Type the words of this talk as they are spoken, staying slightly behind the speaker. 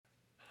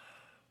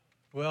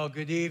Well,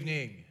 good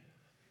evening.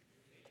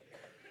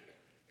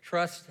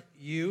 Trust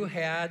you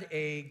had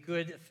a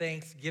good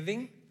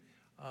Thanksgiving.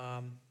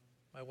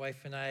 My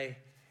wife and I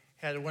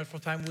had a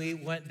wonderful time. We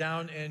went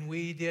down and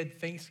we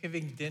did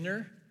Thanksgiving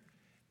dinner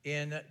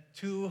in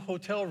 2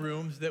 hotel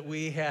rooms that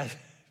we had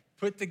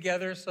put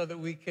together so that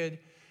we could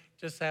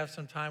just have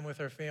some time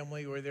with our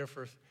family. We were there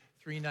for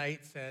 3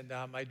 nights, and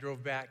I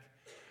drove back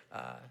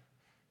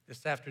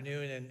this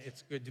afternoon, and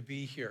it's good to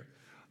be here.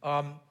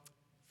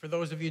 For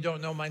those of you who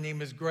don't know, my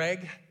name is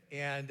Greg,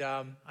 and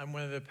I'm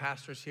one of the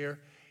pastors here.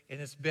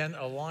 And it's been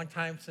a long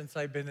time since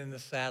I've been in the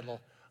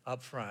saddle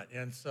up front.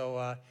 And so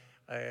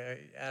I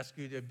ask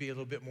you to be a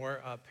little bit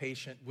more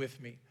patient with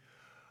me.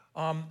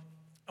 I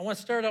want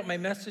to start out my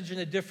message in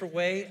a different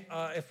way,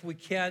 if we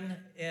can.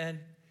 And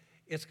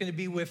it's going to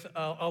be with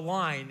a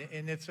line.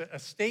 And it's a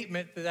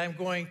statement that I'm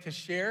going to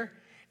share.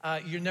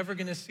 You're never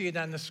going to see it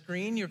on the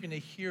screen. You're going to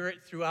hear it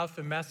throughout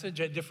the message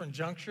at different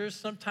junctures.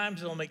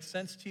 Sometimes it'll make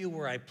sense to you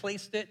where I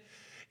placed it,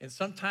 and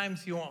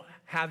sometimes you won't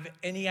have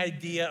any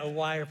idea of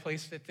why I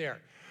placed it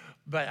there.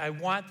 But I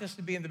want this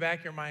to be in the back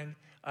of your mind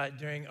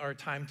during our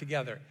time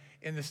together.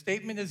 And the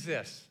statement is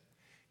this: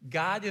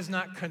 God is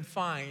not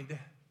confined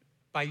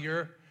by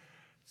your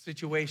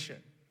situation.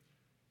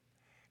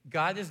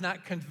 God is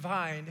not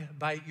confined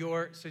by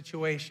your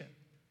situation.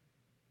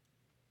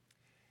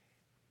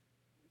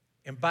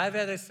 And by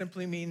that, I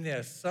simply mean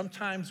this.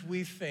 Sometimes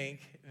we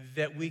think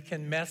that we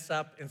can mess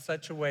up in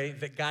such a way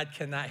that God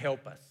cannot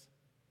help us.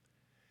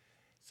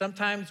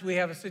 Sometimes we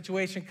have a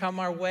situation come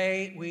our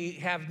way. We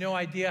have no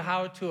idea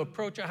how to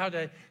approach it, how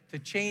to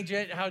change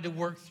it, how to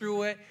work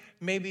through it.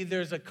 Maybe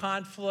there's a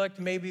conflict.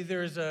 Maybe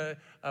there's a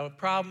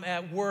problem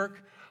at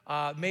work.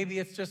 Maybe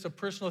it's just a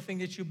personal thing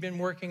that you've been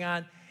working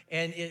on,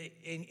 and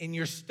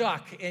you're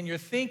stuck. And your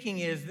thinking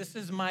is, this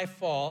is my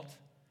fault,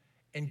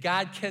 and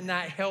God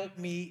cannot help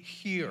me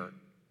here.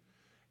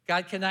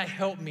 God cannot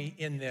help me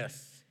in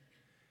this.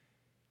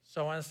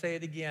 So I want to say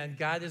it again.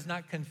 God is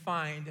not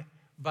confined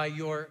by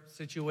your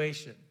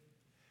situation.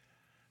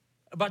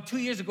 About 2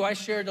 years ago, I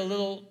shared a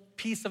little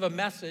piece of a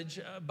message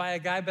by a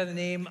guy by the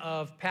name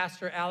of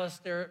Pastor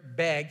Alistair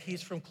Begg.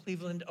 He's from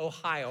Cleveland,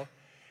 Ohio.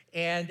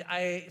 And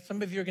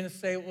some of you are going to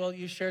say, well,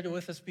 you shared it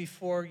with us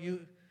before.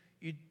 You're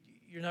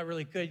not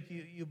really good.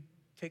 You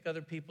take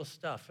other people's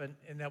stuff,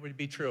 and that would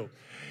be true.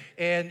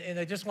 And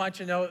I just want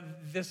you to know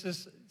this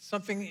is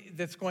something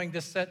that's going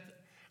to set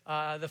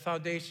the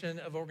foundation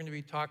of what we're going to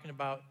be talking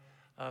about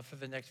for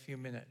the next few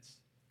minutes.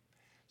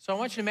 So I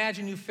want you to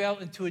imagine you fell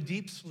into a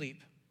deep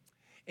sleep,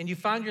 and you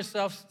found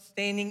yourself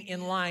standing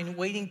in line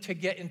waiting to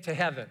get into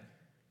heaven.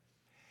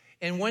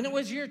 And when it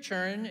was your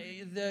turn,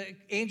 the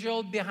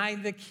angel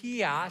behind the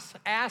kiosk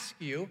asked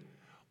you,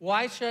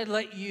 why should I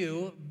let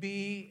you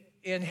be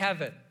in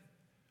heaven?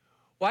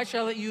 Why should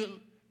I let you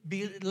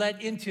be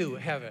let into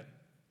heaven?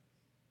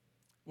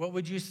 What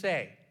would you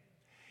say?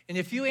 And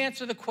if you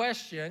answer the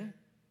question,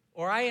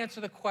 or I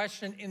answer the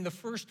question in the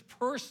first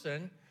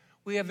person,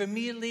 we have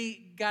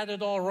immediately got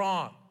it all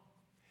wrong.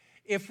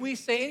 If we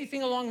say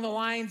anything along the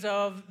lines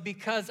of,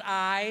 because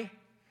I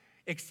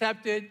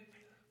accepted,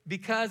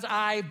 because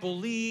I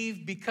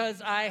believe,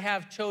 because I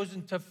have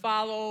chosen to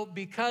follow,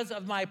 because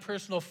of my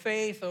personal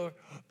faith, or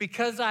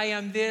because I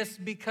am this,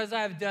 because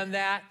I've done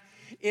that,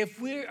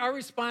 if our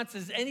response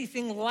is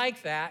anything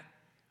like that,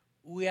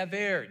 we have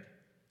erred.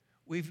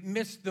 We've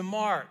missed the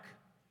mark.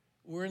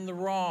 We're in the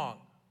wrong.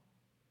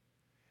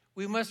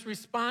 We must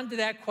respond to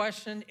that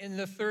question in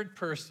the third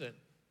person.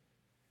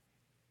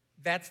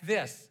 That's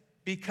this: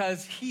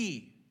 because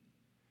he.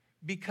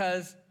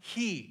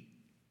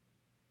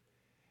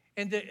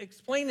 And to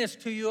explain this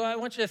to you, I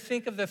want you to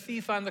think of the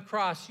thief on the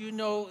cross. You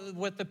know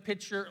what the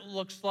picture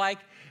looks like.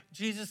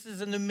 Jesus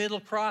is in the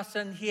middle cross,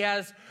 and he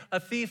has a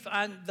thief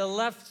on the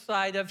left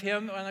side of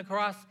him on the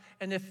cross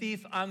and a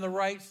thief on the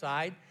right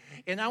side.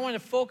 And I want to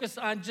focus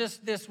on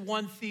just this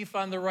one thief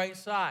on the right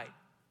side.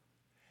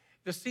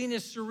 The scene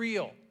is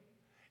surreal.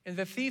 And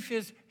the thief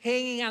is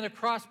hanging on the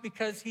cross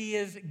because he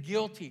is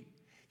guilty.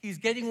 He's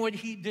getting what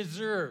he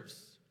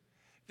deserves.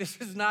 This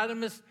is not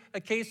a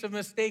case of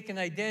mistaken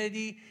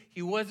identity.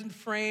 He wasn't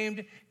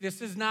framed.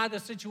 This is not a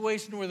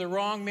situation where the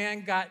wrong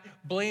man got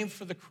blamed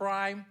for the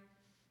crime.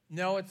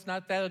 No, it's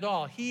not that at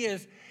all. He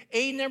is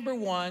a number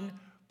one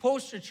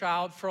poster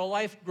child for a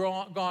life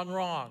gone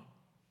wrong,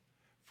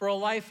 for a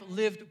life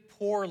lived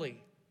poorly.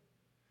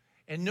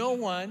 And no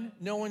one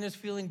is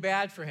feeling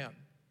bad for him.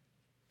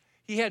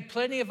 He had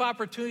plenty of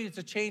opportunities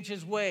to change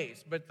his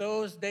ways, but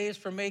those days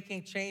for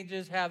making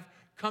changes have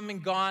come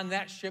and gone.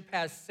 That ship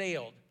has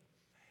sailed,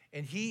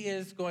 and he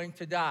is going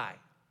to die.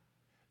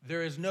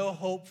 There is no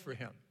hope for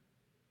him.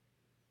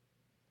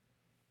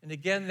 And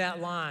again,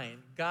 that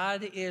line,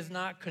 God is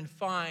not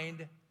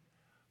confined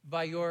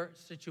by your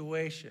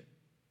situation.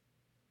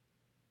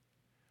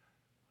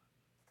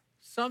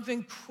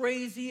 Something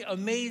crazy,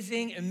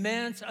 amazing,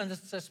 immense,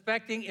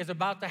 unsuspecting is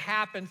about to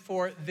happen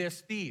for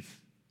this thief.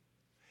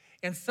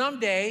 And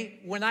someday,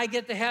 when I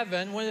get to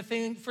heaven, one of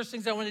the first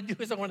things I want to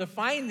do is I want to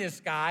find this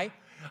guy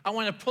I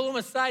want to pull him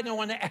aside and I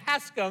want to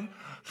ask him,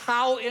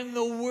 how in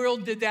the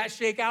world did that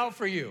shake out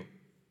for you?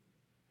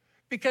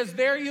 Because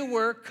there you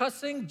were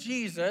cussing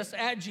Jesus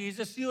at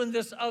Jesus, you and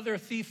this other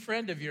thief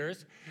friend of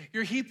yours.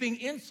 You're heaping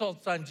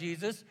insults on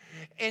Jesus,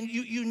 and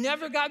you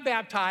never got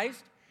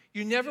baptized.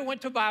 You never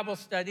went to Bible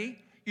study.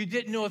 You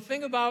didn't know a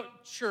thing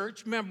about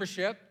church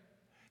membership.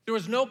 There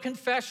was no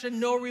confession,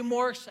 no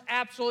remorse,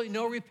 absolutely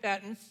no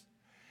repentance.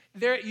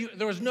 There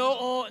was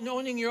no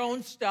owning your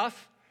own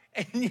stuff,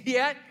 and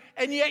yet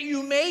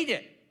you made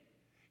it.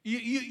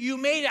 You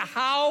made it.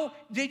 How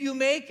did you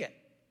make it?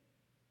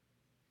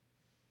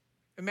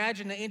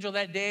 Imagine the angel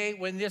that day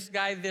when this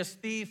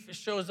thief,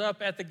 shows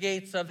up at the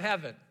gates of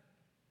heaven.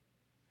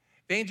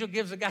 The angel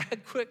gives the guy a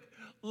quick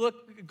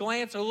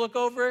glance or look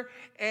over,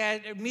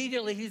 and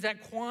immediately he's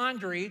at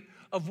quandary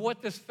of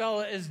what this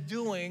fella is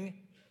doing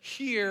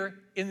here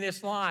in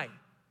this line.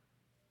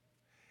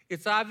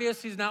 It's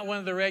obvious he's not one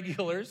of the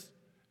regulars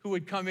who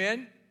would come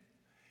in.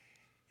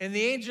 And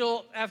the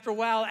angel, after a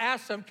while,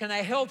 asks him, "Can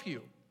I help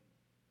you?"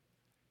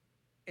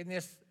 And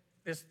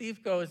this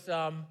thief goes,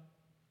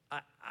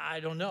 I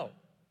don't know.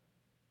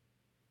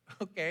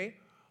 Okay,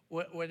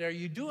 what are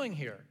you doing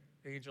here?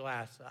 The angel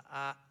asks.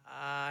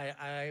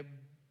 I'm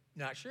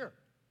not sure.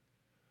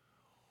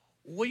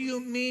 What do you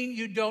mean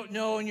you don't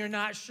know and you're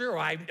not sure?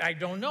 I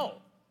don't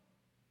know.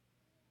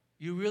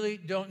 You really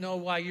don't know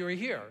why you're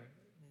here?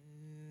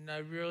 I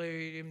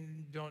really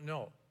don't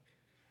know.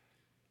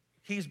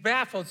 He's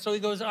baffled, so he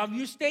goes,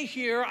 you stay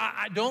here.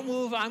 I don't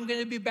move. I'm going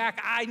to be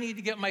back. I need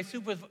to get my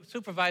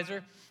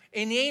supervisor.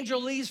 And the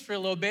angel leaves for a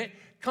little bit,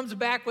 comes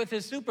back with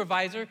his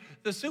supervisor.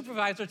 The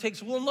supervisor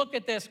takes one look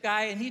at this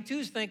guy, and he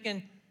too's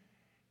thinking,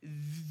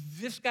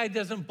 this guy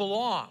doesn't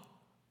belong.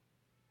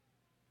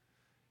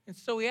 And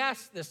so he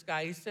asks this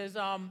guy, he says,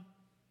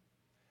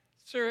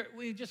 sir,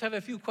 we just have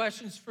a few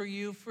questions for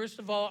you. First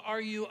of all,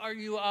 are you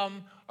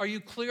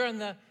clear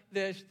on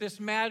this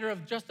matter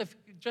of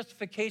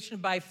justification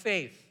by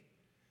faith?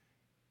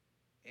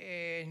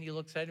 And he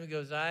looks at him and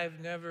goes, I've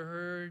never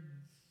heard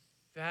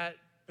that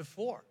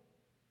before.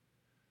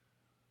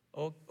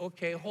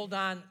 Okay, hold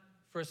on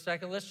for a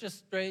second. Let's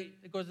just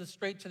go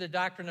straight to the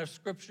doctrine of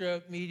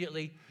Scripture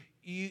immediately.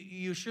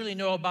 You surely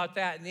know about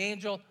that. And the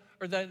angel,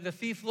 or the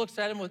thief, looks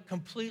at him with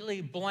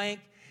completely blank.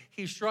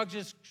 He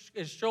shrugs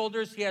his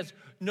shoulders. He has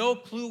no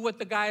clue what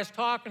the guy is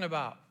talking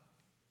about.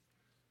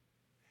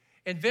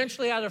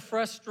 Eventually, out of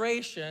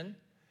frustration,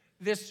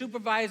 this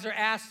supervisor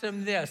asks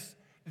him this,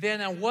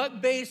 then on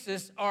what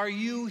basis are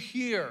you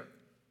here?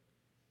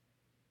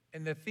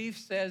 And the thief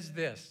says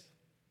this,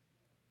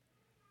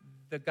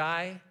 the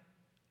guy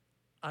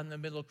on the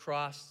middle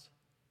cross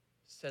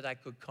said I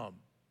could come.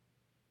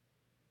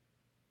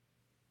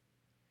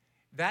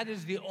 That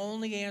is the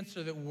only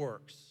answer that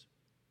works.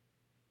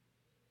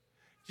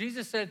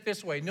 Jesus said it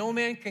this way, no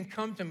man can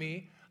come to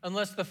me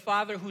unless the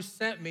Father who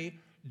sent me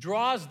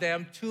draws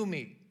them to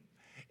me.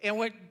 And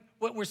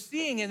what we're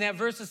seeing in that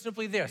verse is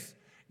simply this,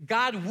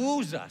 God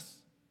woos us.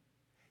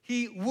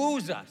 He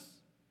woos us.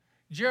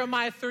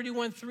 Jeremiah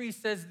 31:3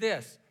 says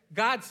this,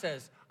 God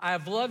says, I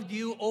have loved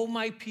you, O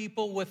my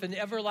people, with an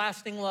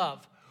everlasting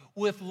love.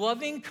 With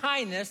loving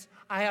kindness,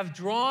 I have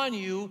drawn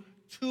you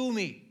to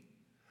me.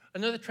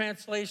 Another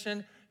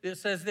translation that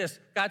says this,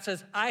 God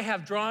says, I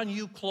have drawn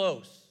you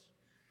close.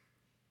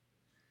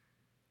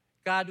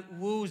 God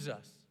woos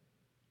us.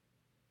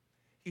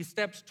 He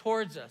steps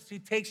towards us. He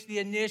takes the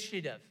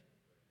initiative.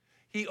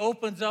 He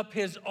opens up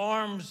his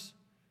arms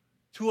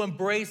to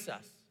embrace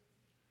us.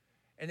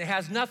 And it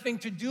has nothing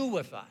to do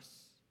with us,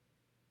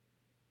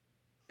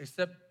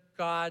 except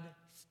God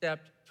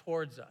stepped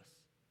towards us.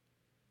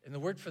 And the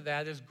word for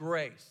that is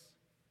grace.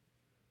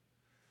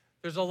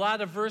 There's a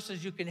lot of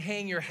verses you can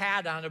hang your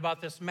hat on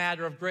about this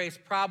matter of grace.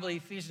 Probably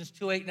Ephesians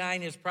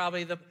 2:8-9 is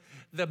probably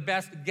the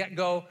best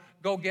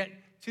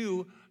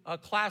go-get-to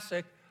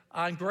classic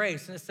on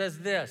grace. And it says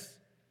this,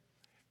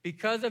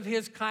 because of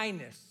his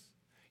kindness,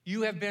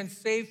 you have been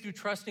saved through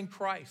trusting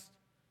Christ.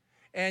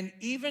 And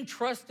even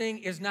trusting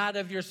is not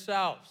of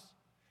yourselves.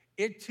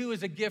 It too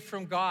is a gift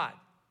from God.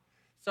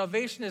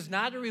 Salvation is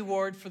not a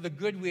reward for the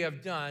good we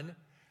have done,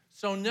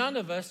 so none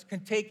of us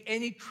can take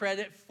any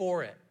credit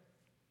for it.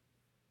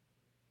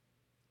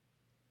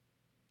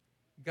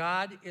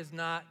 God is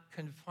not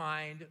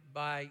confined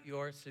by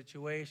your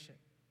situation.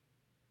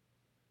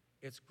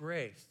 It's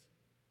grace.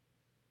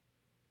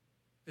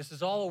 This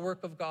is all a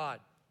work of God.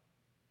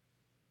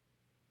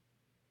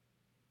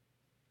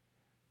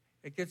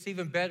 It gets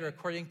even better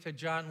according to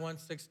John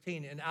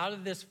 1:16. And out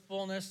of this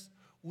fullness,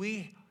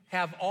 we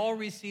have all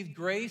received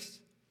grace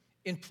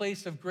in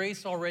place of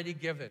grace already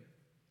given.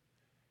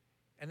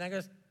 And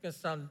that's going to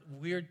sound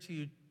weird to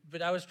you,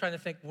 but I was trying to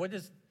think, what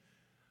is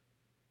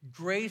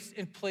grace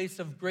in place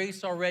of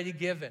grace already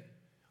given?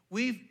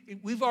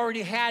 We've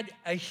already had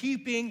a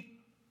heaping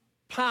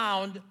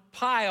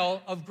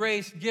pile of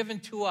grace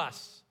given to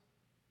us.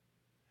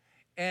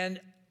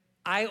 And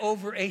I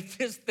overate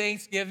this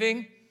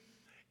Thanksgiving,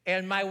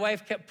 and my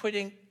wife kept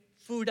putting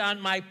food on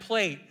my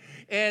plate.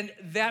 And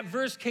that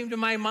verse came to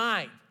my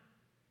mind.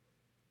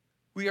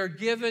 We are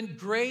given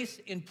grace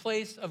in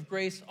place of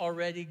grace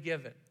already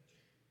given.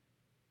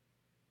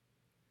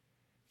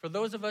 For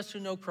those of us who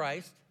know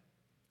Christ,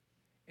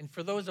 and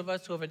for those of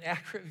us who have an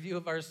accurate view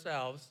of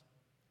ourselves,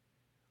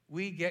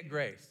 we get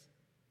grace.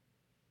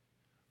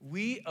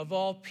 We, of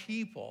all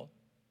people,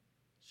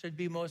 should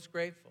be most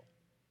grateful.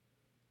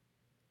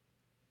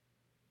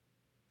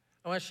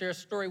 I want to share a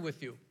story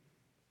with you.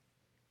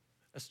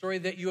 A story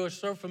that you are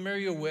so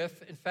familiar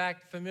with. In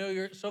fact,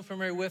 so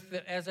familiar with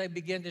that as I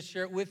begin to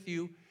share it with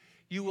you,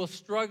 you will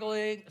struggle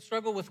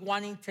with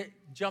wanting to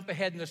jump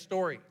ahead in the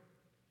story.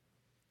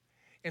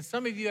 And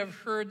some of you have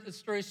heard the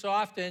story so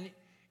often,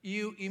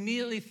 you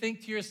immediately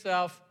think to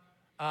yourself,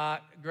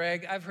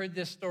 Greg, I've heard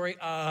this story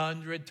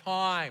 100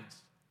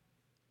 times.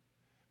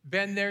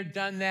 Been there,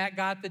 done that,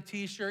 got the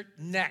t-shirt,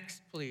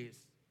 next, please.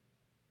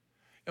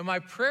 And my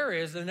prayer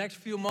is the next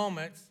few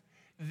moments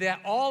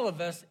that all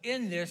of us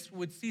in this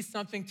would see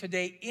something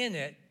today in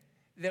it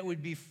that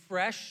would be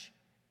fresh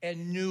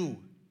and new.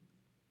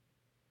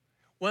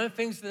 One of the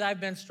things that I've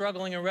been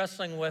struggling and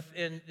wrestling with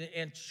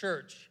in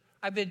church,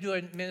 I've been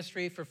doing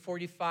ministry for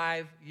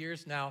 45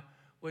 years now,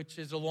 which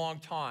is a long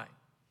time.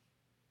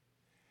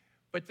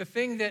 But the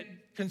thing that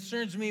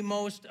concerns me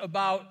most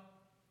about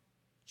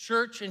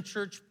church and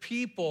church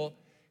people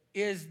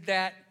is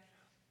that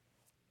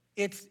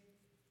it's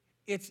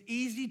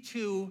easy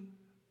to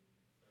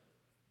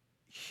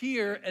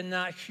hear and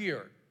not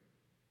hear.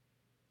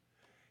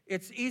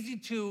 It's easy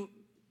to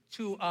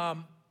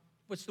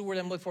what's the word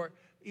I'm looking for?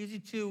 Easy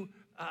to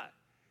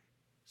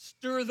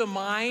stir the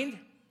mind,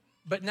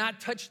 but not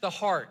touch the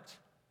heart.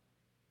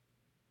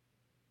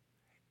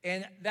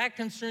 And that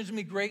concerns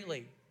me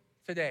greatly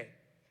today.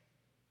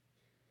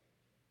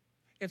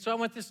 And so I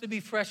want this to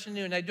be fresh and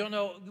new. And I don't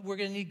know, we're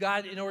going to need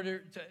God in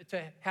order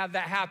to have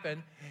that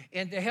happen.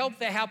 And to help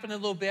that happen a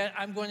little bit,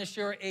 I'm going to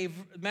share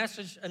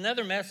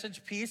another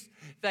message piece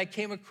that I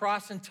came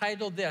across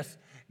entitled this,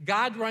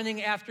 God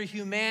Running After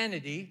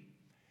Humanity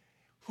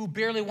Who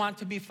Barely Want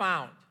to Be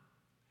Found.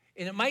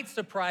 And it might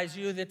surprise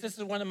you that this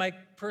is one of my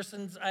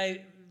persons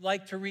I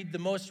like to read the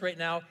most right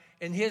now.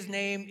 And his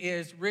name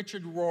is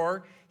Richard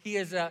Rohr. He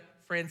is a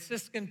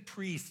Franciscan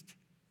priest.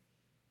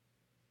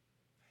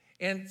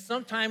 And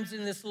sometimes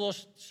in this little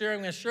share I'm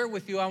going to share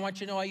with you, I want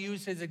you to know I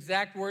use his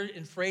exact word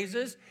and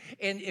phrases.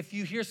 And if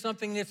you hear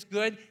something that's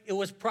good, it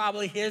was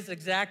probably his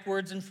exact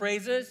words and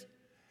phrases.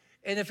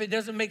 And if it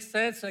doesn't make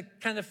sense, it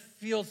kind of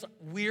feels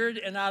weird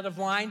and out of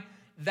line,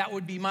 that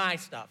would be my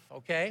stuff,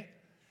 okay?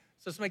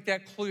 So let's make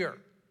that clear.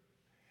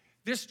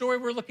 This story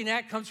we're looking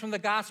at comes from the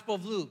Gospel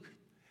of Luke.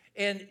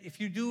 And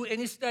if you do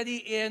any study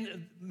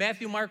in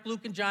Matthew, Mark,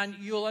 Luke, and John,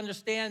 you'll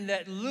understand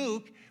that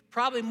Luke,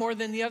 probably more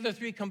than the other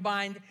three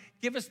combined,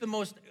 give us the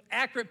most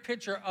accurate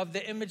picture of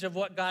the image of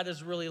what God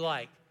is really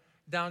like,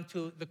 down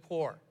to the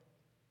core.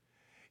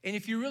 And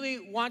if you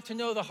really want to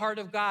know the heart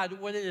of God,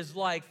 what it is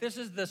like, this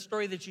is the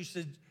story that you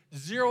should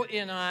zero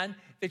in on,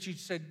 that you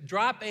should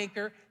drop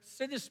anchor,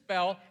 sit a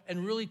spell,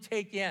 and really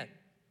take in.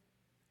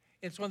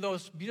 It's one of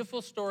those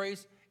beautiful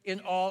stories in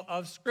all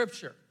of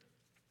Scripture.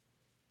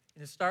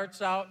 And it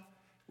starts out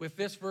with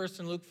this verse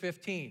in Luke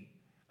 15.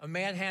 A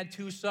man had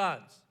 2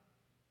 sons,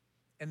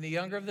 and the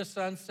younger of the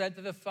sons said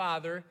to the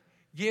father,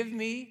 give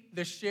me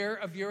the share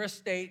of your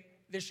estate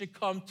that should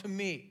come to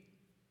me.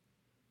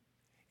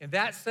 And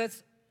that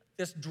sets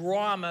this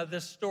drama,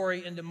 this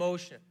story into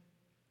motion.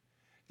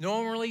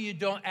 Normally, you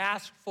don't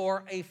ask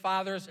for a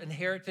father's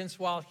inheritance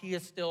while he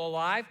is still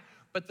alive,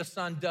 but the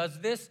son does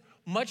this,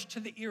 much to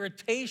the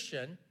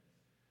irritation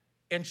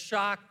and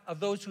shock of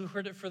those who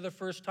heard it for the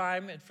first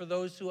time and for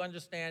those who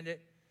understand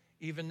it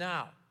even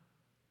now.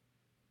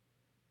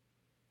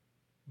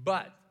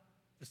 But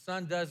the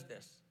son does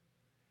this.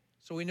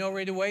 So we know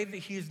right away that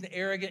he's an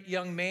arrogant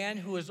young man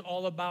who is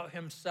all about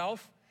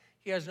himself.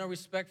 He has no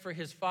respect for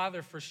his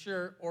father for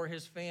sure or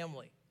his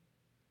family.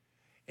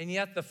 And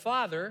yet the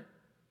father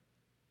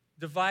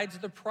divides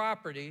the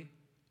property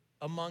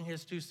among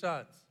his 2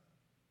 sons.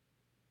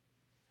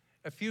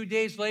 A few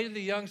days later, the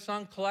young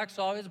son collects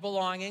all his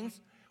belongings.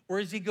 Where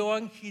is he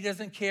going? He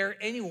doesn't care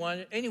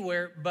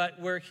anywhere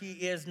but where he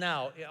is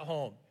now at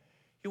home.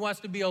 He wants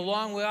to be a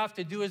long way off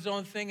to do his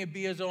own thing and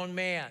be his own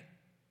man.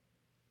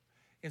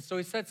 And so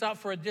he sets out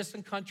for a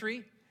distant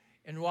country,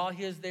 and while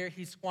he is there,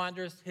 he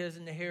squanders his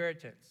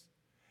inheritance.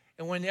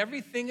 And when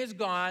everything is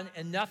gone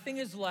and nothing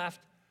is left,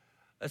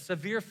 a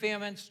severe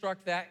famine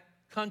struck that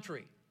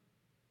country,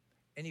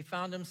 and he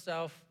found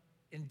himself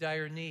in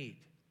dire need.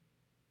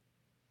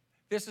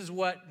 This is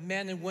what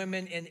men and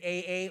women in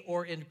AA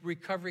or in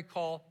recovery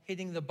call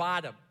hitting the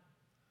bottom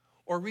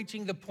or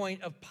reaching the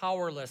point of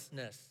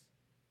powerlessness.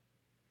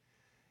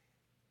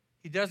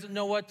 He doesn't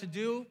know what to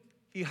do.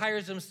 He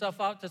hires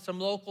himself out to some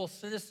local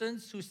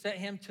citizens who sent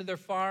him to their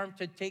farm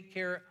to take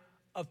care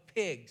of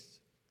pigs.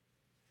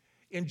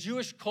 In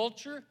Jewish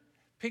culture,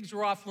 pigs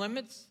were off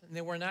limits and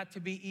they were not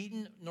to be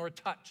eaten nor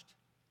touched.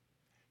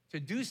 To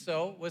do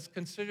so was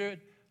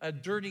considered a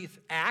dirty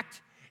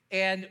act.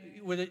 And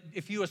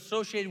if you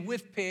associated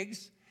with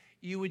pigs,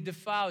 you would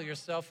defile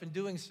yourself in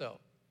doing so.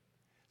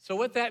 So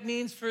what that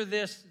means for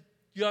this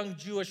young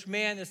Jewish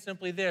man is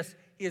simply this.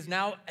 He is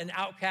now an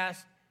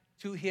outcast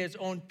to his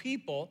own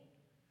people,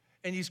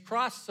 and he's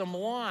crossed some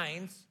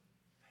lines,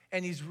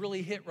 and he's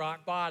really hit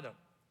rock bottom.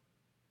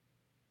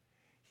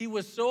 He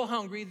was so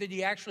hungry that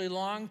he actually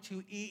longed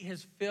to eat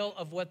his fill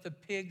of what the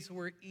pigs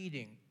were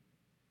eating,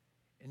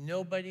 and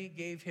nobody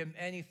gave him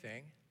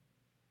anything,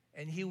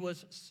 and he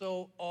was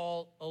so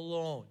all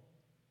alone.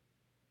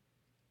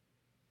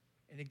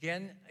 And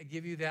again, I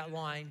give you that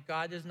line,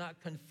 God is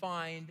not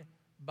confined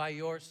by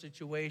your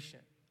situation.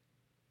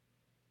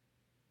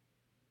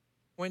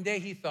 One day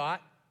he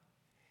thought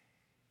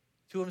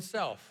to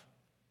himself,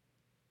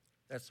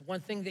 that's one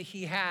thing that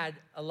he had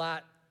a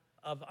lot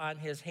of on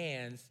his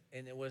hands,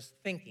 and it was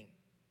thinking.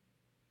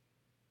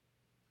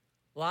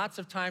 Lots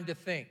of time to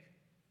think.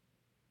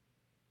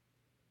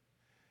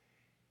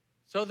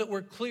 So that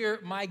we're clear,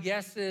 my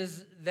guess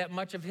is that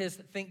much of his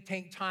think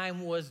tank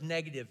time was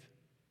negative.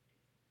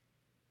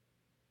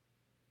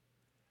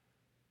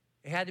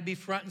 It had to be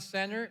front and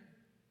center.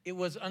 It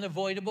was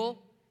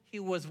unavoidable. He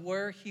was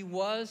where he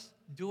was,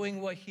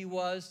 doing what he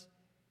was,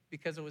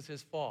 because it was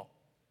his fault.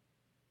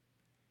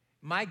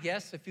 My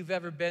guess, if you've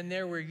ever been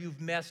there where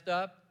you've messed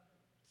up,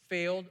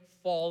 failed,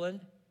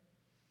 fallen,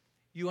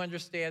 you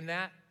understand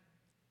that.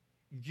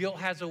 Guilt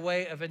has a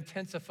way of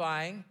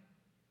intensifying.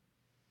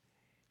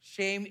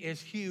 Shame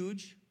is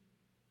huge.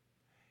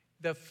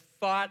 The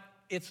thought,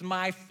 it's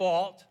my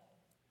fault.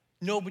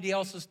 Nobody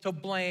else is to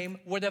blame.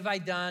 What have I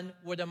done?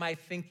 What am I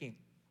thinking?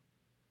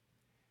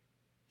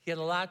 He had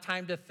a lot of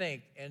time to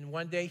think, and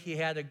one day he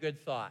had a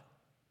good thought.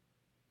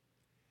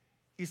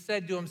 He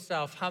said to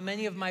himself, how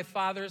many of my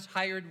father's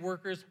hired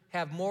workers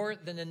have more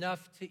than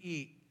enough to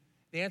eat?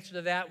 The answer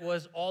to that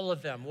was all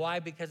of them. Why?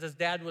 Because his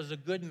dad was a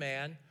good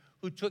man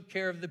who took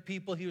care of the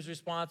people he was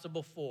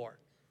responsible for.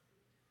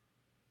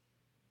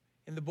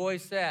 And the boy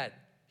said,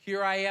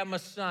 here I am, a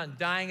son,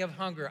 dying of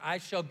hunger. I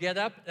shall get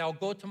up, and I'll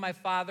go to my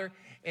father,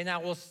 and I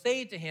will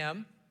say to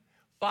him,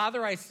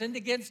 Father, I sinned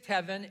against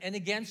heaven and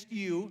against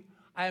you.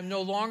 I am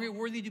no longer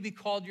worthy to be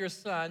called your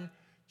son.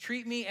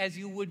 Treat me as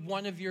you would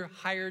one of your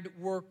hired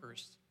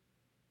workers.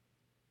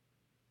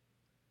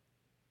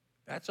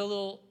 That's a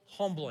little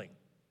humbling.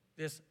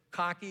 This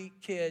cocky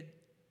kid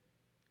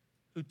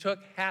who took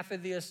half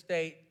of the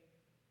estate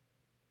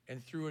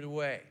and threw it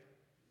away.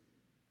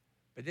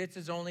 But it's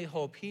his only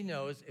hope. He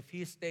knows if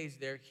he stays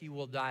there, he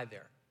will die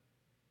there.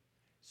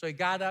 So he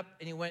got up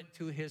and he went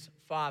to his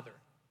father.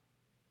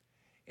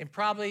 And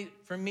probably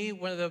for me,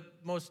 one of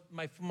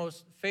my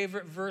most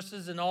favorite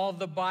verses in all of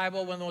the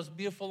Bible, one of the most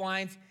beautiful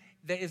lines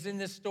that is in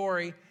this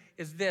story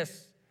is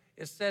this.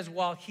 It says,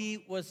 while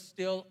he was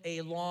still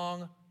a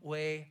long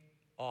way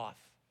off.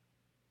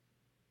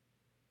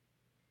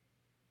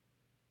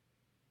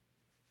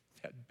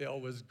 That bell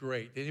was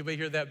great. Did anybody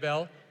hear that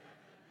bell?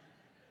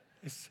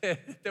 It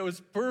said that was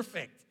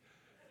perfect.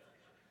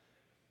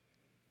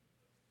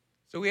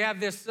 So we have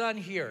this son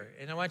here,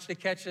 and I want you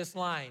to catch this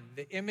line.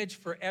 The image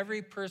for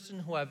every person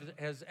who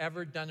has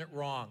ever done it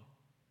wrong,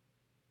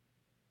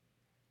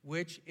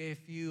 which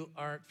if you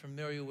aren't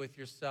familiar with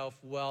yourself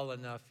well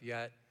enough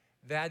yet,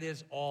 that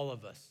is all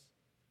of us.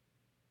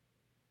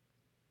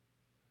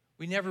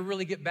 We never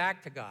really get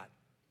back to God.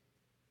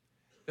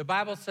 The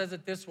Bible says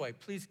it this way.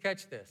 Please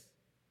catch this.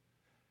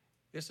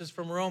 This is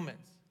from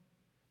Romans.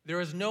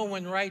 There is no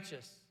one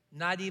righteous,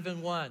 not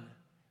even one.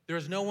 There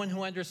is no one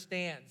who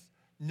understands,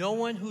 no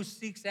one who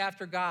seeks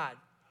after God.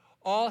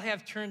 All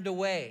have turned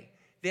away.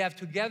 They have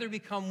together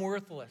become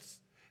worthless.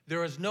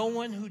 There is no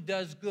one who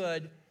does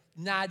good,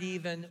 not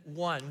even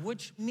one.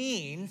 Which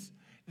means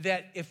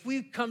that if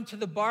we come to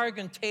the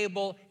bargain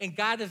table and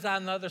God is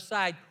on the other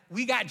side,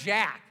 we got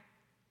jack.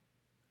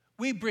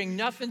 We bring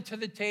nothing to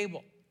the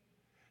table.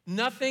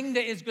 Nothing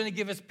that is going to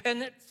give us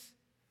penance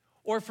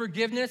or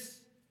forgiveness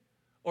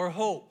or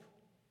hope.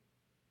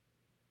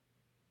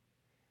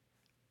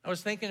 I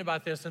was thinking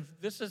about this, and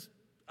this is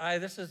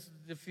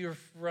if you're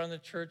around the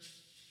church,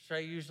 I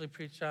usually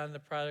preach on the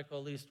prodigal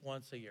at least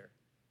once a year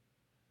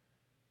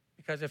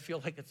because I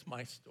feel like it's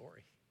my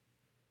story.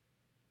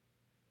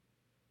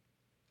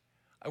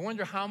 I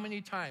wonder how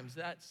many times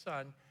that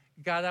son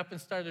got up and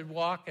started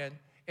walking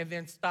and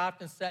then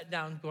stopped and sat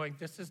down going,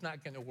 this is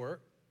not going to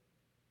work.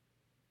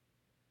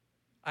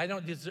 I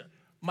don't deserve,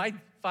 my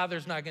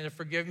father's not going to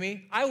forgive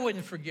me. I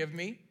wouldn't forgive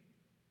me.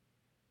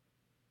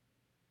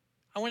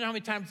 I wonder how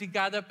many times he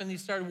got up and he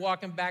started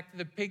walking back to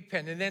the pig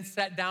pen and then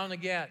sat down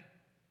again.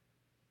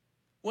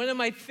 What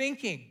am I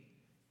thinking?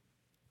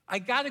 I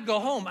got to go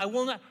home. I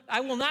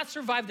will not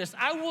survive this.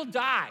 I will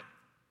die.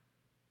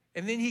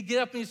 And then he'd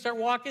get up and he'd start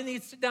walking and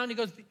he'd sit down and he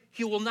goes,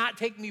 he will not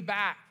take me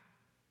back.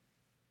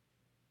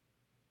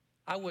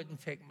 I wouldn't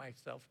take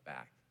myself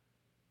back.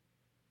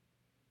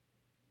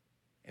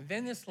 And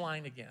then this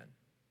line again.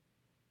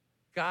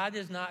 God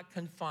is not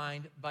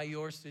confined by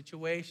your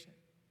situation.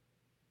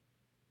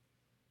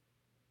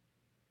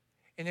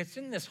 And it's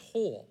in this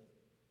hole,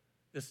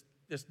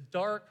 this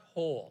dark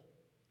hole,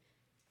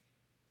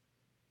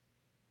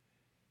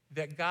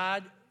 that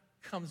God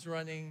comes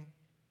running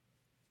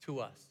to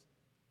us.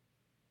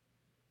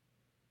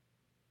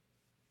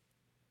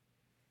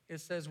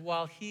 it says,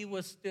 while he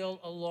was still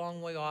a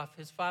long way off,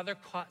 his father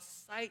caught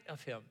sight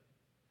of him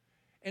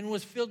and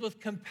was filled with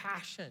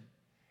compassion.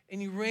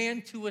 And he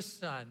ran to his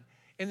son.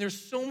 And there's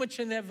so much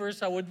in that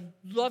verse. I would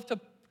love to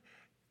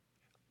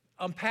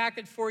unpack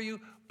it for you.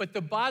 But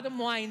the bottom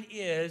line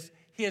is,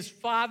 his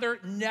father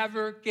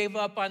never gave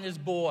up on his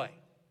boy.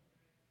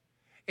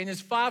 And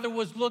his father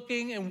was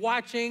looking and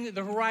watching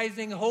the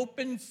horizon,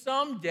 hoping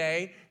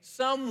someday,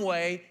 some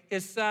way,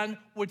 his son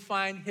would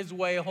find his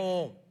way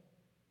home.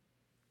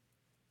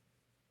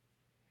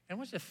 And I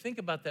want you to think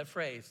about that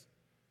phrase.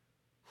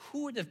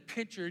 Who would have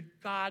pictured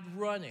God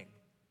running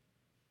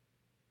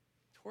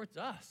towards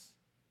us?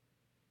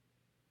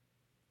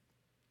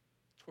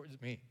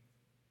 Towards me.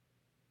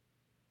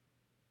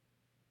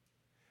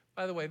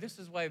 By the way, this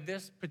is why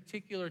this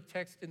particular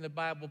text in the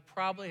Bible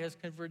probably has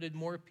converted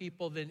more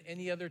people than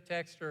any other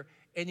text or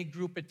any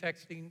group of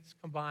textings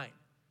combined.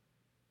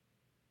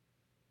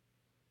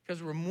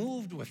 Because we're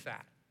moved with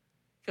that.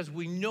 Because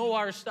we know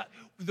our stuff.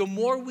 The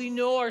more we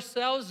know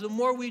ourselves, the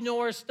more we know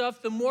our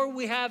stuff, the more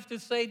we have to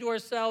say to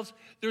ourselves,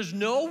 there's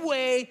no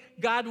way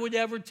God would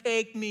ever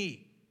take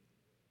me.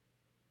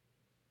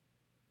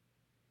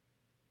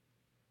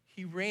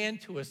 He ran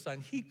to his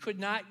son. He could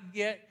not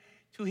get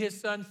to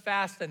his son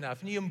fast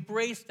enough. And he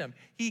embraced him.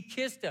 He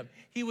kissed him.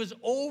 He was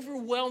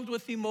overwhelmed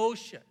with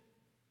emotion.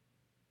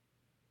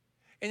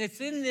 And it's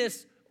in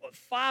this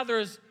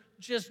father's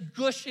just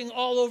gushing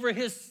all over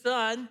his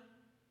son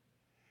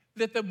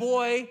that the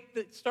boy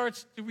that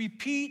starts to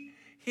repeat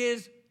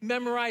his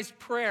memorized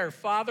prayer.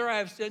 Father, I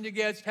have sinned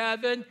against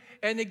heaven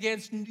and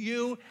against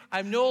you.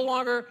 I'm no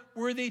longer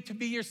worthy to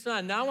be your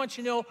son. Now I want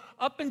you to know,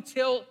 up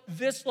until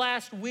this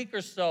last week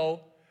or so,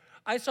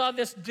 I saw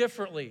this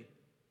differently.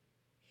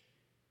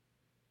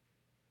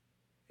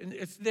 And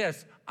it's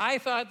this. I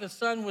thought the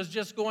son was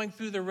just going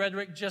through the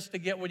rhetoric just to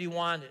get what he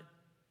wanted.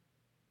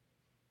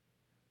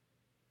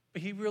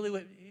 But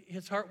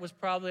his heart was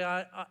probably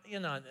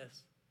in on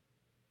this.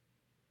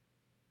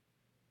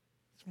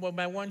 It's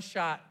my one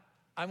shot.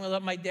 I'm going to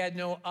let my dad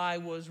know I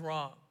was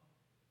wrong.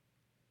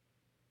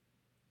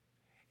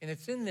 And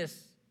it's in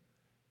this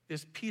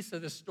piece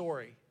of the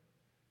story.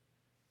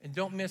 And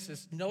don't miss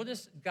this.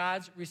 Notice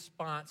God's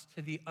response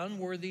to the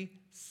unworthy,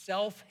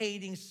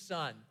 self-hating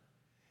son.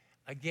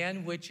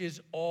 Again, which is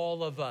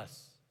all of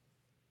us.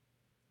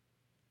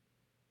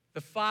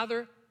 The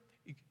father,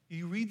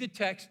 you read the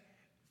text,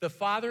 the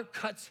father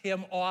cuts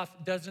him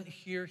off, doesn't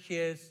hear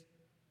his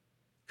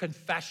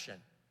confession.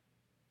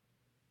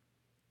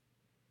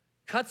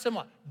 Cuts him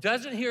off,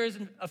 doesn't hear his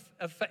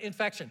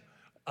affection.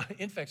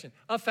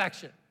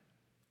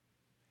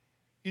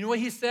 You know what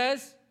he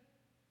says?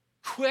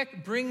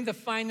 Quick, bring the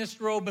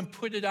finest robe and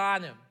put it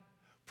on him.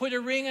 Put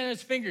a ring on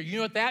his finger. You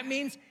know what that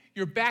means?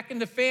 You're back in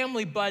the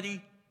family,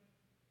 buddy.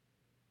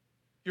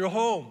 You're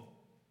home.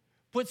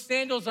 Put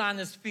sandals on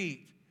his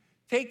feet.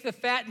 Take the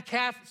fattened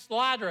calf,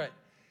 slaughter it.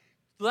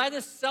 Let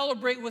us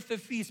celebrate with the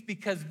feast,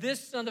 because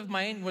this son of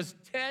mine was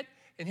dead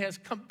and has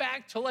come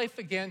back to life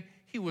again.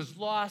 He was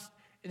lost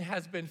and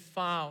has been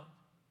found.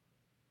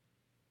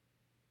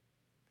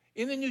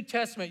 In the New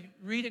Testament,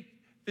 read it,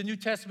 the New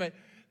Testament,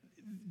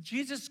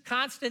 Jesus'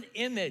 constant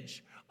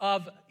image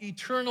of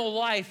eternal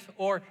life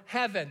or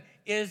heaven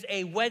is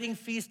a wedding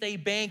feast, a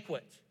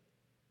banquet.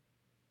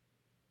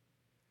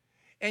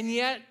 And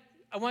yet,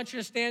 I want you to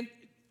understand,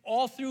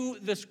 all through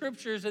the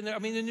scriptures, the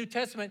New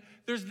Testament,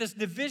 there's this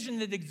division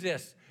that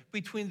exists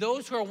between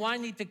those who are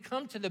wanting to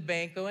come to the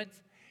banquet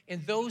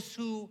and those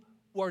who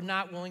are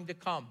not willing to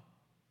come.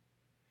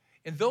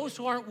 And those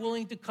who aren't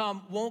willing to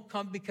come won't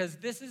come because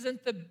this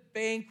isn't the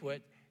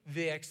banquet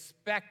they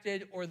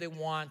expected or they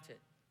wanted.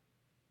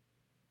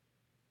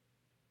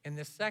 And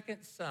the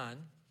second son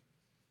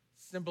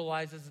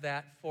symbolizes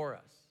that for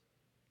us.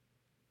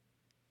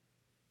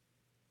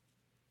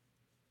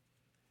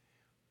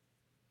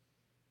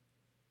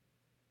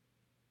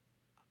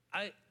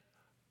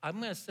 I'm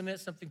going to submit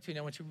something to you, and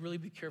I want you to really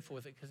be careful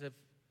with it, because if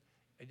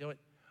I don't,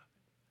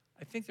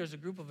 I think there's a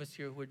group of us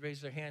here who would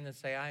raise their hand and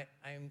say,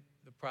 I'm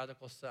the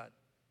prodigal son.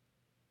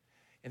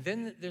 And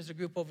then there's a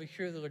group over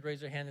here that would raise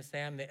their hand and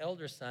say, I'm the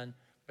elder son,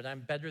 but I'm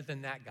better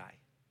than that guy.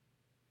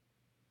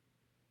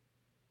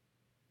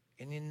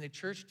 And in the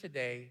church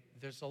today,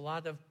 there's a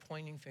lot of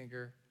pointing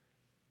finger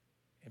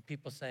and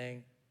people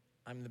saying,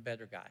 I'm the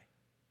better guy.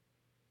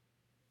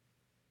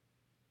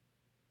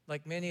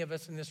 Like many of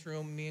us in this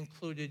room, me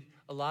included,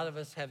 a lot of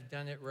us have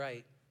done it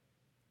right.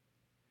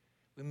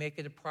 We make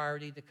it a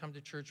priority to come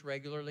to church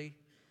regularly.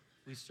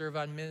 We serve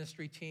on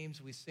ministry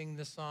teams. We sing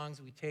the songs.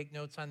 We take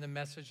notes on the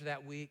message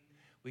that week.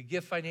 We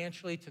give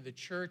financially to the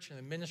church and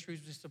the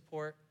ministries we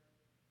support.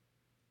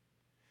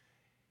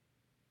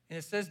 And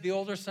it says the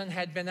older son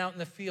had been out in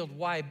the field.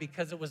 Why?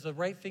 Because it was the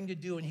right thing to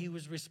do and he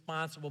was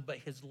responsible, but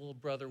his little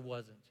brother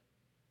wasn't.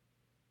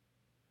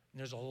 And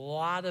there's a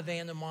lot of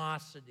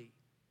animosity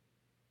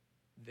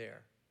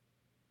there.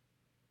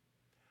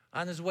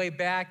 On his way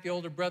back, the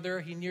older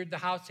brother, he neared the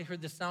house. He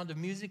heard the sound of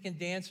music and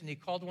dance, and he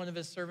called one of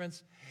his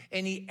servants,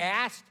 and he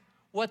asked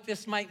what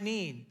this might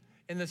mean.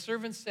 And the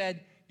servant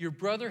said, your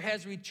brother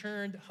has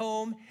returned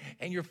home,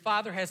 and your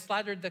father has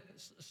slaughtered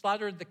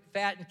the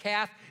fattened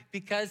calf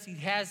because he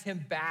has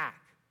him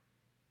back.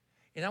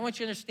 And I want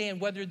you to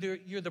understand, whether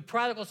you're the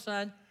prodigal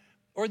son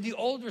or the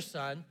older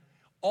son,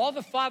 all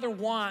the father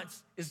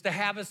wants is to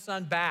have his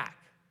son back.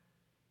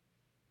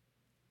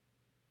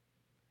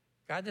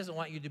 God doesn't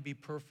want you to be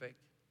perfect.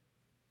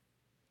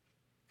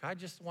 God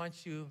just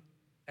wants you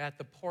at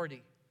the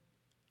party,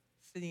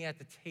 sitting at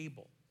the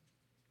table.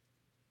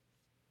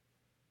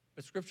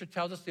 But Scripture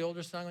tells us the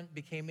older son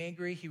became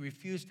angry. He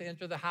refused to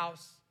enter the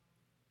house.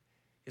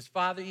 His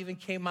father even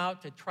came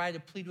out to try to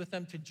plead with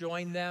them to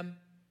join them.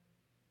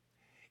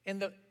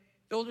 And the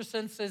older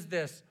son says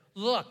this,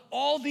 "Look,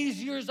 all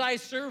these years I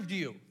served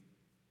you."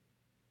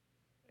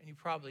 And you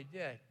probably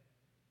did.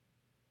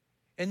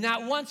 "And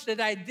not once did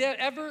I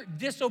ever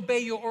disobey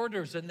your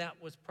orders," and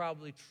that was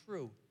probably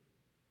true.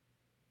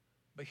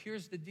 But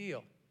here's the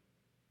deal.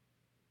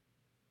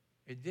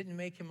 It didn't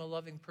make him a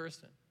loving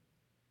person.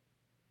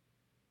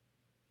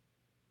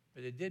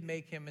 But it did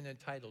make him an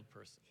entitled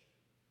person.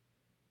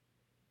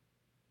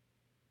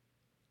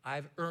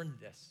 I've earned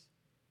this.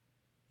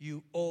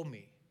 You owe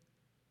me.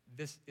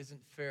 This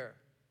isn't fair.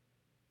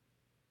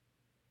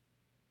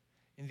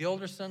 And the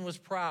older son was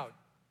proud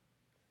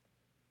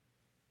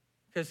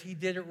because he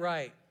did it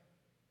right.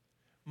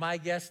 My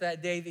guess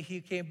that day that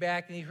he came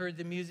back and he heard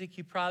the music,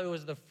 he probably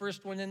was the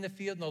first one in the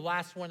field and the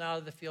last one out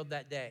of the field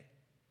that day.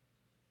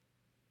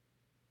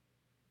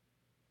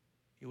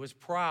 He was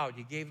proud.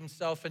 He gave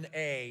himself an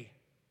A.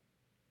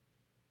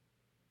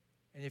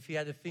 And if he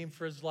had a theme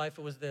for his life,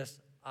 it was this: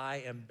 I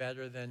am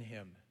better than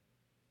him.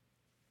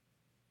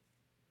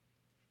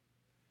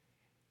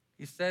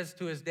 He says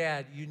to his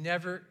dad, "You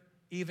never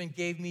even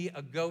gave me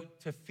a goat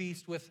to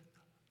feast with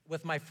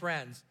my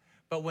friends.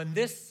 But when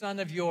this son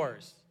of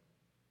yours,"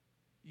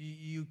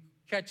 you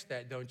catch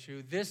that, don't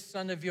you? This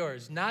son of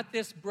yours, not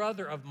this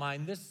brother of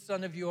mine, this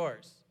son of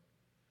yours,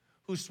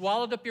 who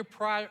swallowed up your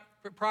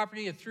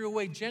property and threw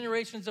away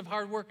generations of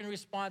hard work and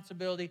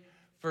responsibility,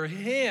 for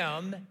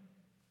him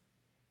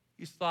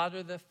you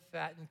slaughter the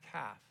fattened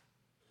calf.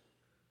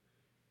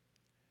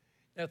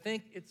 Now, I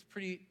think it's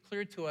pretty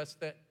clear to us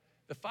that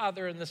the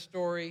father in the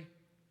story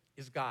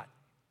is God.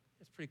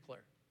 It's pretty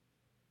clear.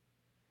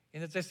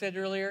 And as I said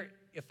earlier,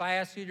 if I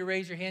asked you to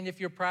raise your hand if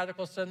you're a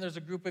prodigal son, there's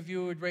a group of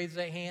you who would raise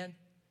that hand.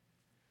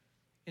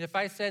 And if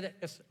I said,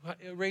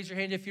 raise your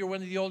hand if you're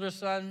one of the older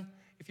son,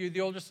 if you're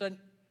the older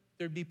son,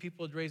 there'd be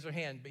people who'd raise their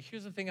hand. But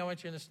here's the thing I want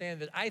you to understand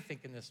that I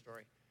think in this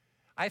story.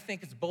 I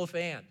think it's both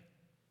and.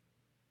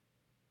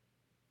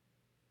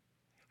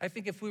 I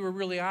think if we were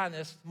really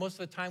honest, most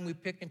of the time we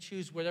pick and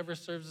choose whatever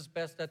serves us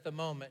best at the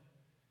moment.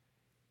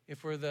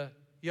 If we're the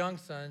young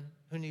son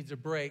who needs a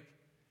break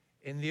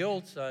and the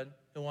old son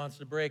who wants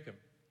to break him.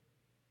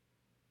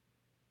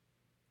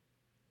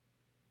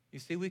 You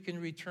see, we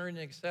can return and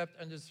accept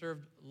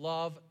undeserved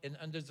love and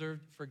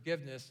undeserved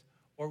forgiveness,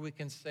 or we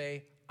can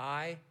say,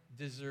 I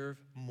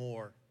deserve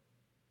more.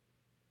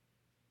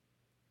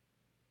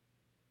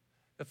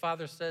 The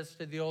father says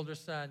to the older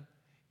son,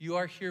 you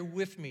are here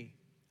with me,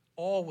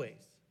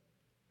 always.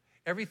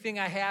 Everything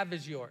I have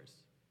is yours.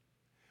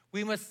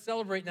 We must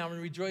celebrate now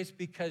and rejoice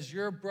because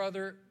your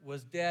brother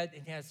was dead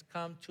and has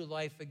come to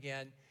life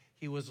again.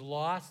 He was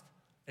lost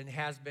and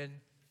has been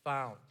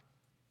found.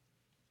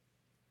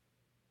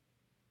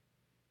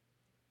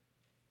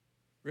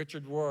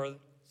 Richard Rohr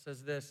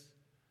says this,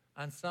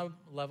 on some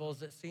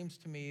levels, it seems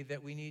to me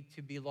that we need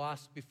to be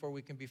lost before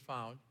we can be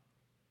found.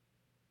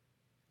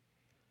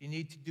 You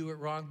need to do it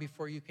wrong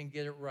before you can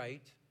get it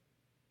right.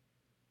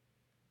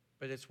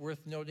 But it's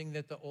worth noting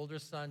that the older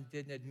son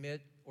didn't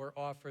admit or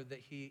offer that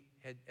he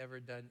had ever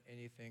done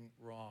anything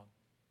wrong.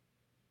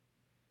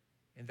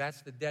 And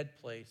that's the dead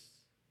place,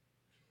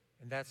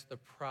 and that's the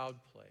proud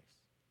place.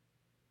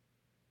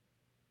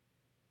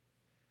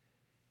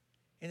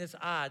 And it's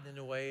odd in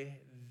a way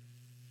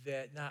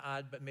that, not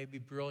odd, but maybe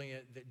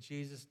brilliant, that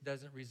Jesus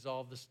doesn't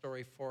resolve the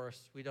story for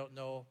us. We don't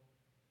know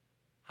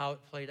how it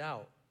played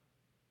out.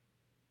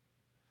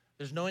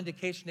 There's no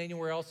indication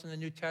anywhere else in the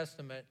New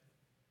Testament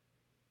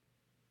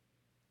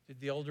did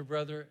the older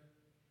brother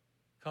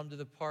come to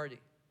the party.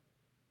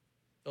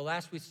 The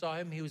last we saw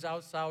him, he was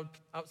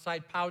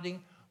outside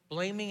pouting,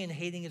 blaming and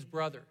hating his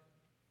brother.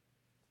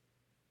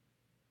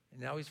 And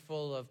now he's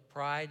full of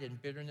pride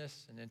and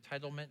bitterness and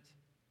entitlement,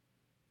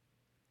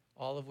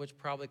 all of which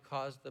probably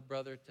caused the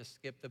brother to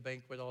skip the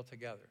banquet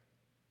altogether.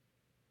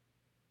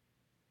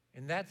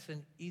 And that's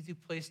an easy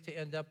place to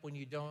end up when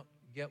you don't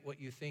get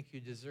what you think you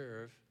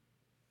deserve.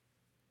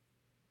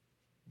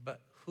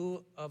 But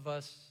who of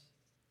us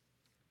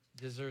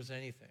deserves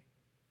anything?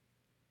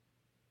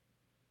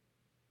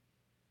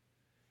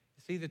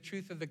 See, the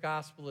truth of the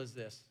gospel is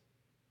this,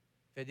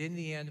 that in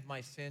the end,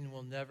 my sin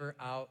will never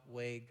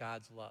outweigh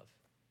God's love.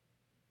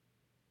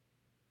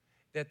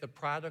 That the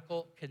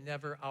prodigal can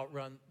never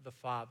outrun the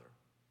Father.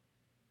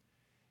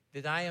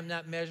 That I am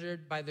not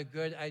measured by the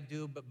good I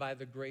do, but by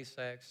the grace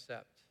I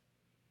accept.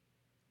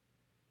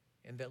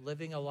 And that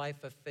living a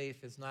life of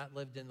faith is not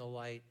lived in the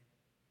light.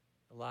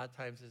 A lot of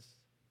times it's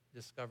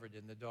discovered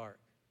in the dark.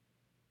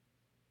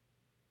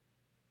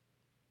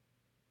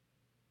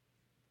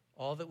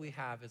 All that we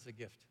have is a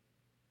gift.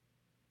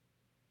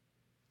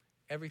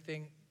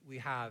 Everything we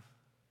have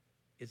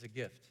is a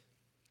gift.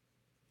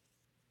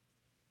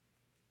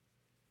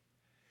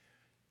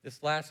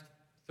 This last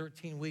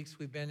 13 weeks,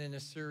 we've been in a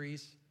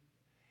series,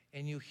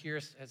 and you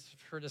have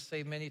heard us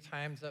say many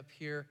times up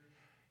here,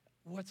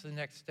 what's the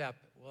next step?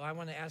 Well, I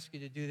want to ask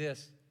you to do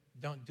this.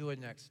 Don't do a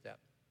next step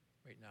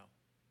right now.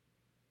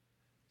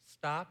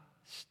 Stop,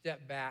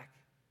 step back,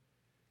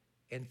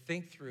 and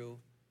think through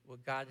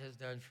what God has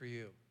done for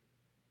you.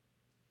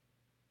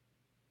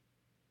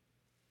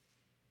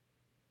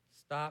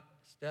 Stop,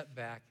 step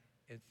back,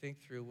 and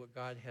think through what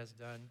God has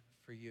done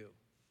for you.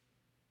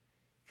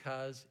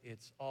 Because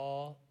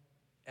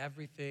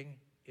everything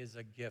is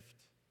a gift.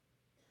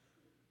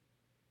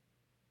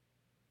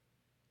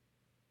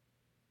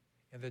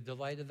 And the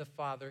delight of the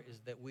Father is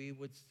that we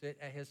would sit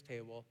at his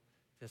table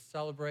to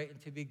celebrate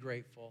and to be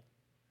grateful,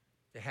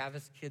 to have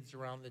his kids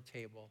around the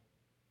table.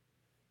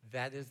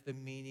 That is the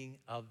meaning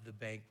of the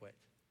banquet.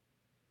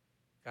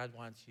 God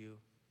wants you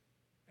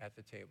at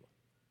the table.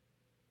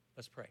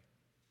 Let's pray.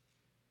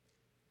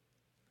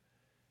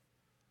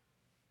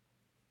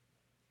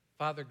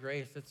 Father,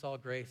 grace, it's all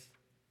grace.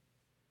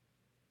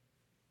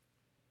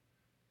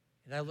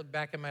 And I look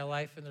back in my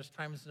life, and there's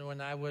times when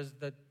I was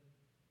the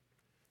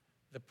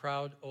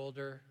proud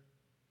older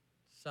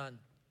son,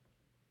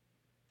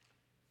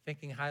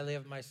 thinking highly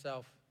of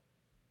myself,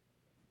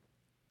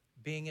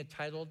 being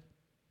entitled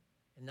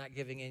and not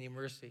giving any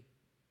mercy.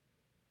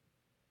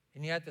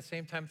 And yet at the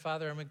same time,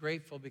 Father, I'm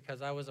grateful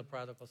because I was a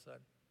prodigal son.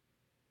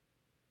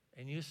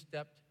 And you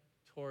stepped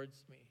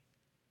towards me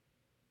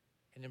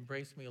and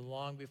embraced me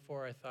long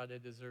before I thought I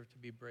deserved to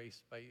be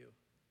embraced by you.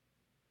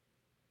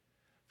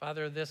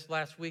 Father, this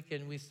last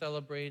weekend we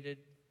celebrated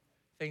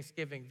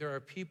Thanksgiving. There are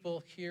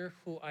people here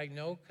who I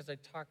know because I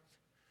talked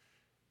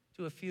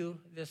to a few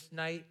this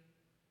night.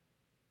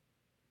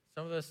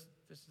 Some of us,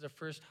 this is the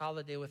first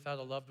holiday without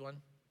a loved one.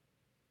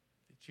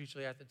 It's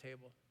usually at the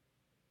table.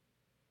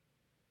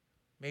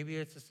 Maybe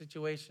it's a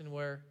situation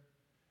where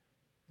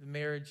the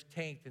marriage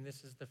tanked and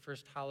this is the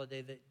first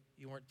holiday that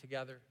you weren't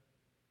together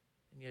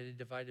and you had a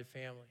divided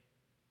family.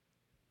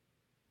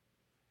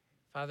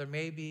 Father,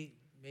 maybe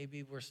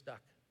we're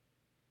stuck.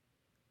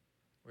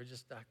 We're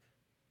just stuck.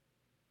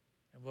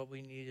 And what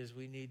we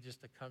need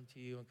just to come to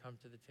you and come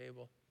to the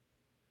table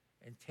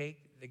and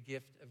take the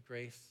gift of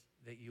grace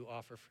that you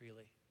offer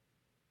freely.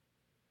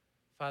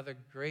 Father,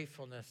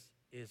 gratefulness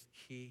is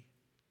key.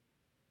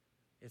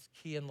 It's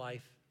key in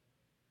life.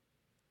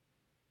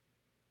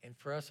 And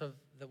for us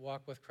that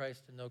walk with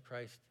Christ and know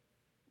Christ,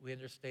 we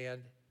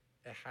understand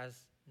it has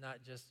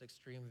not just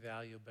extreme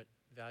value, but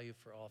value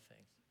for all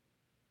things.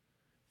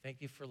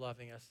 Thank you for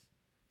loving us.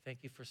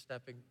 Thank you for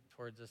stepping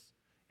towards us.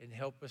 And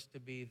help us to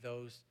be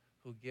those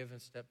who give and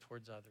step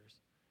towards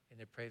others. And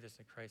I pray this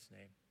in Christ's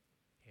name.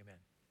 Amen.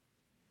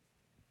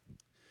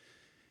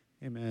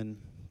 Amen.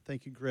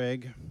 Thank you,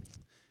 Greg.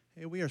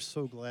 Hey, we are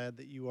so glad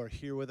that you are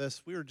here with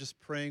us. We were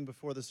just praying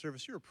before the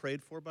service. You were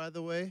prayed for, by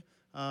the way.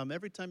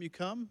 Every time you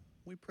come,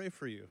 we pray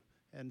for you.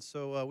 And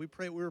so we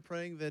were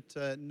praying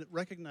that,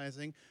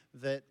 recognizing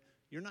that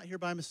you're not here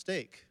by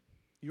mistake.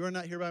 You are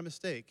not here by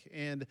mistake.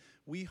 And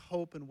we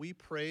hope and we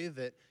pray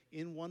that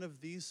in one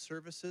of these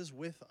services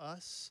with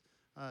us,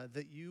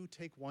 that you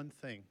take one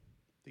thing.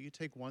 That you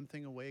take one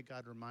thing away.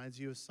 God reminds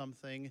you of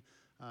something.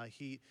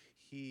 He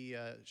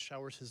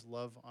showers his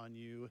love on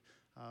you.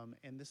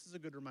 And this is a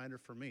good reminder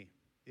for me.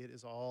 It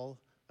is all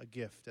a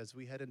gift. As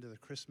we head into the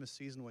Christmas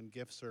season when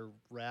gifts are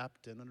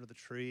wrapped and under the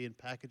tree and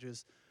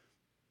packages,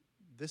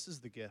 this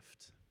is the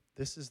gift.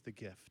 This is the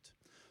gift.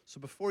 So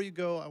before you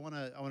go, I want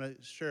to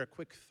share a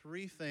quick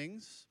 3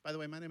 things. By the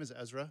way, my name is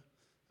Ezra.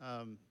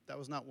 That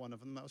was not one of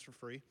them. That was for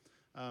free.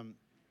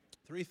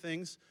 3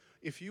 things.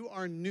 If you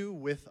are new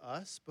with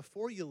us,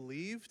 before you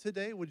leave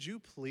today, would you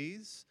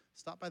please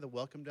stop by the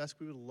welcome desk?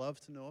 We would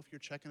love to know if you're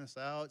checking us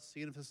out,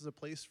 seeing if this is a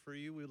place for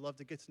you. We would love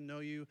to get to know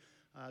you,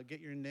 get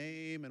your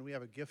name, and we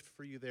have a gift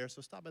for you there.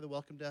 So stop by the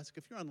welcome desk.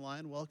 If you're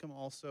online, welcome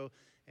also.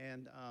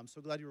 And I'm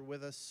so glad you were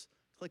with us.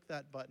 Click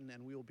that button,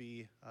 and we'll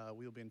be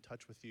in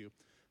touch with you.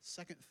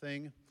 Second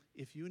thing,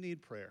 if you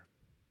need prayer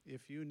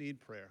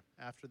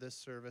after this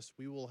service,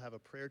 we will have a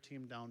prayer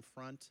team down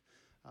front.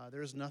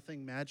 There's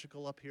nothing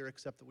magical up here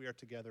except that we are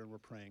together and we're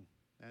praying.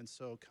 And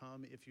so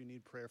come if you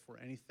need prayer for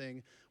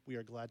anything. We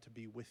are glad to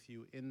be with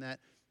you in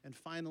that. And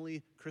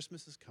finally,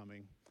 Christmas is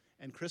coming.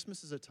 And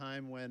Christmas is a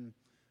time when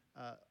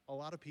a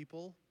lot of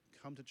people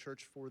come to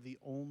church for the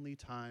only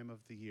time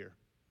of the year.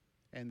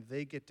 And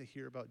they get to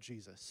hear about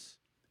Jesus.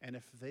 And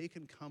if they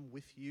can come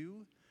with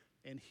you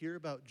and hear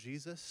about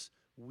Jesus,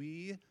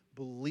 we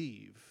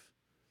believe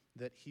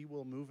that he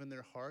will move in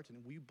their heart.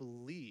 And we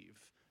believe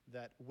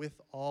that with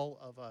all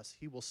of us,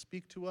 he will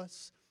speak to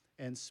us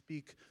and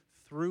speak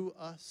through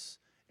us,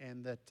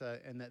 and that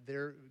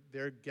their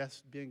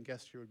being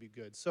guests here would be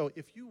good. So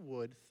if you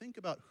would, think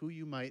about who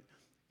you might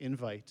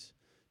invite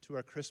to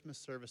our Christmas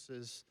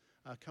services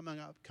coming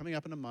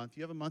up in a month.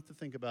 You have a month to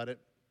think about it,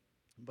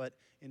 but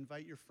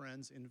invite your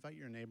friends, invite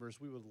your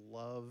neighbors. We would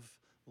love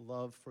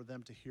love for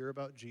them to hear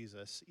about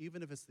Jesus,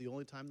 even if it's the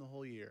only time the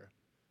whole year,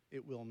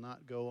 it will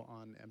not go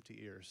on empty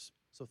ears.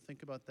 So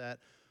think about that.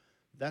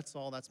 That's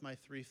all. That's my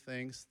 3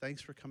 things.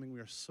 Thanks for coming. We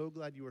are so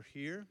glad you are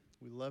here.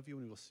 We love you,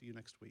 and we will see you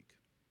next week.